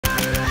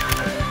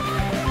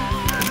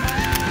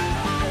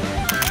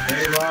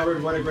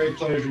Robert, what a great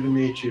pleasure to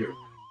meet you.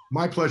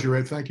 My pleasure,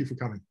 Ed. Thank you for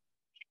coming.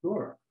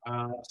 Sure.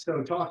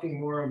 So talking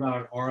more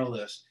about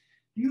Arliss,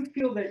 do you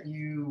feel that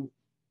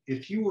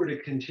if you were to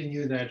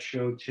continue that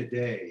show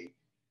today,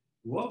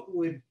 what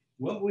would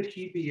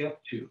he be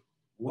up to?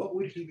 What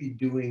would he be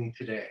doing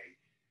today?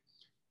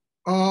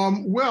 I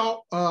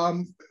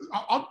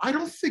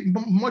don't think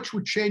much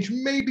would change.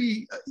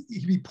 Maybe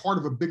he'd be part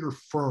of a bigger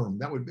firm.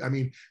 That would, I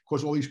mean,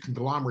 because all these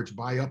conglomerates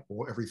buy up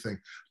everything.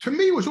 To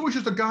me, it was always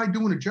just a guy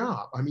doing a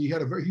job. I mean,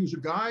 he was a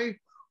guy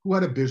who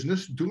had a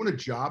business doing a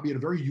job. He had a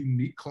very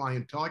unique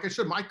clientele. Like I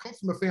said, I come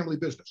from a family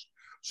business,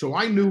 so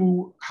I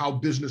knew how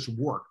business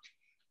worked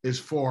as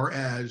far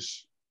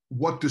as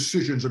what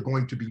decisions are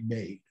going to be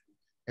made,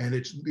 and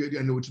it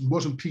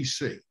wasn't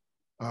PC.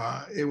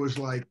 It was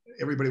like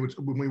everybody would,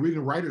 when we read in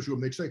the writer's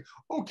room, they'd say,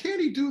 "Oh, can't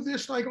he do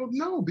this?" And I go,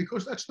 "No,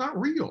 because that's not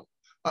real."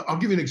 I'll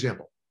give you an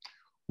example.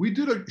 We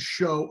did a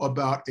show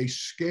about a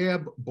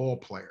scab ball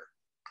player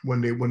when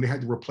they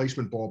had the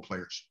replacement ball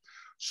players,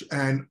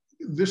 and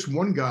this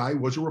one guy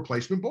was a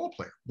replacement ball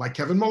player, like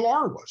Kevin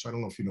Millar was. I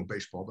don't know if you know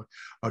baseball,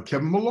 but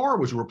Kevin Millar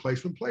was a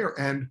replacement player.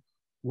 And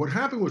what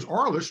happened was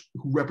Arliss,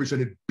 who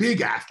represented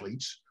big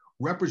athletes,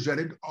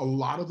 represented a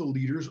lot of the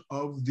leaders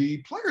of the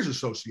Players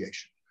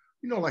Association.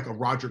 You know, like a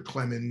Roger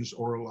Clemens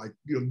or like,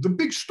 the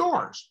big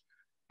stars.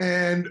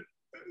 And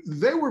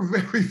they were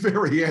very,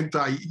 very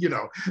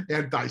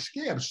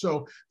anti-scab.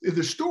 So in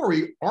the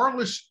story,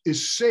 Arliss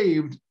is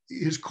saved.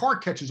 His car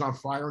catches on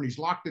fire and he's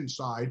locked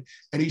inside,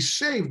 and he's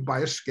saved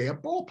by a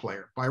scab ball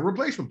player, by a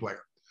replacement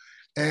player.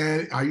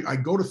 And I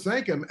go to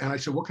thank him, and I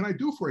said, "What can I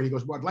do for you?" And he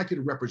goes, "Well, I'd like you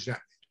to represent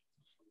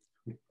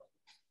me."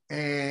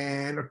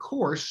 And of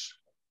course,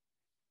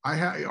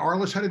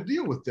 Arliss had to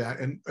deal with that,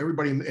 and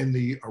everybody in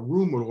the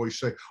room would always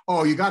say,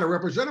 "Oh, you got to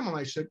represent him." And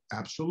I said,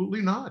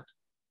 "Absolutely not.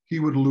 He'd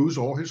lose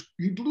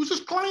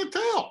his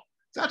clientele.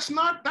 That's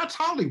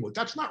Hollywood.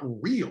 That's not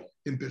real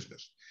in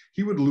business.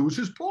 He would lose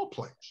his ball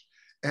players."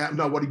 And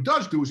now what he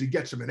does do is he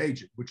gets him an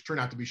agent, which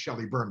turned out to be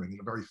Shelley Berman in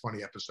a very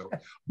funny episode.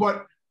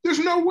 But there's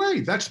no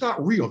way. That's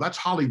not real. That's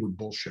Hollywood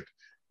bullshit.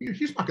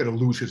 He's not going to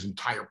lose his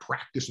entire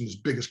practice and his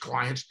biggest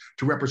clients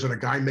to represent a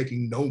guy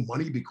making no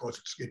money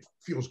because it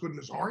feels good in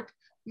his heart.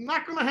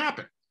 Not going to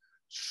happen.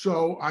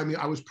 So, I mean,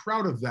 I was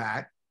proud of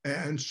that.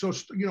 And so,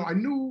 I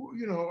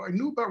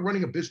knew about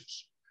running a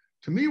business.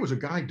 To me, it was a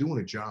guy doing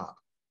a job.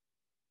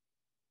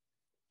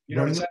 It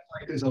sounds like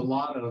there's a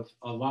lot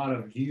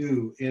of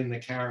you in the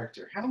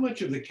character. How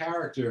much of the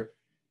character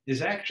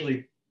is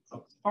actually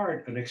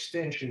an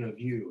extension of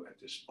you at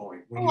this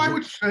point? I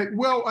would say,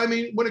 well, I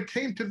mean, when it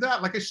came to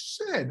that, like I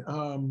said,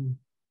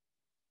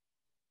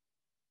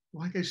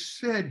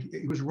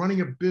 he was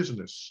running a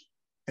business.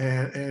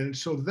 And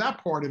so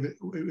that part of it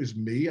is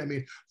me. I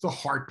mean, the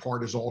heart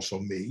part is also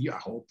me,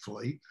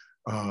 hopefully.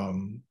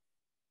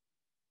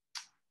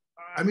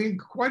 I mean,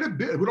 quite a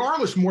bit. With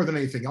Arliss, more than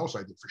anything else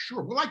I did, for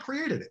sure. Well, I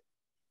created it.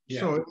 Yeah.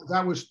 So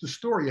that was the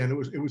story, and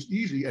it was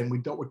easy, and we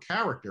dealt with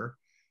character.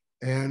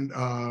 And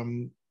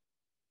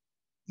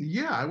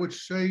yeah, I would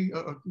say,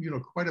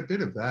 quite a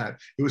bit of that.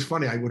 It was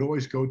funny. I would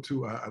always go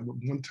to,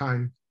 one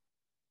time,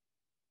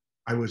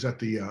 I was at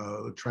the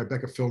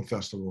Tribeca Film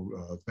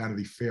Festival,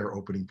 Vanity Fair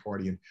opening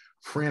party, and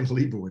Fran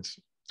Lebowitz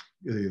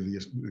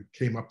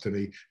came up to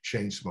me,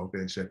 chain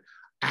smoking, and said,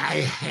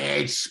 "I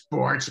hate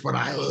sports, but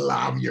I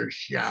love your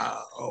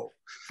show."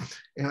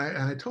 And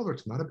I told her,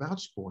 it's not about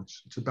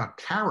sports. It's about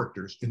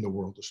characters in the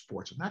world of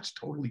sports. And that's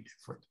totally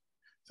different.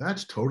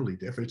 That's totally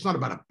different. It's not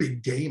about a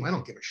big game. I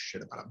don't give a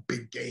shit about a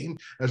big game.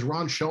 As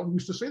Ron Shelton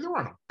used to say, there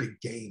are no big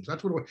games.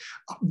 That's what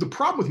the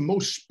problem with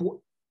most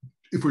sport,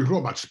 if we're talking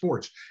about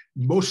sports,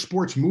 most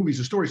sports movies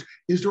and stories,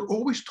 is they're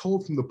always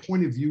told from the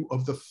point of view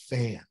of the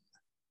fan.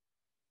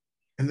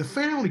 And the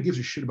fan only gives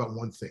a shit about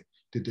one thing.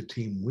 Did the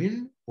team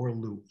win or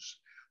lose?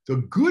 The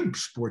good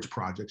sports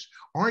projects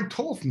aren't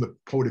told from the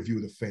point of view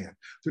of the fan.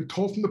 They're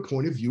told from the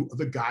point of view of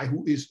the guy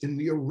who is in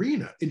the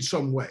arena in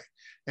some way.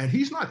 And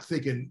he's not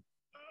thinking,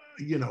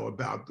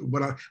 about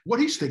what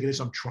he's thinking is,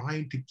 I'm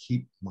trying to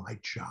keep my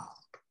job.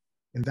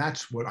 And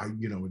that's what I,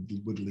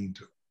 would lean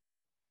to.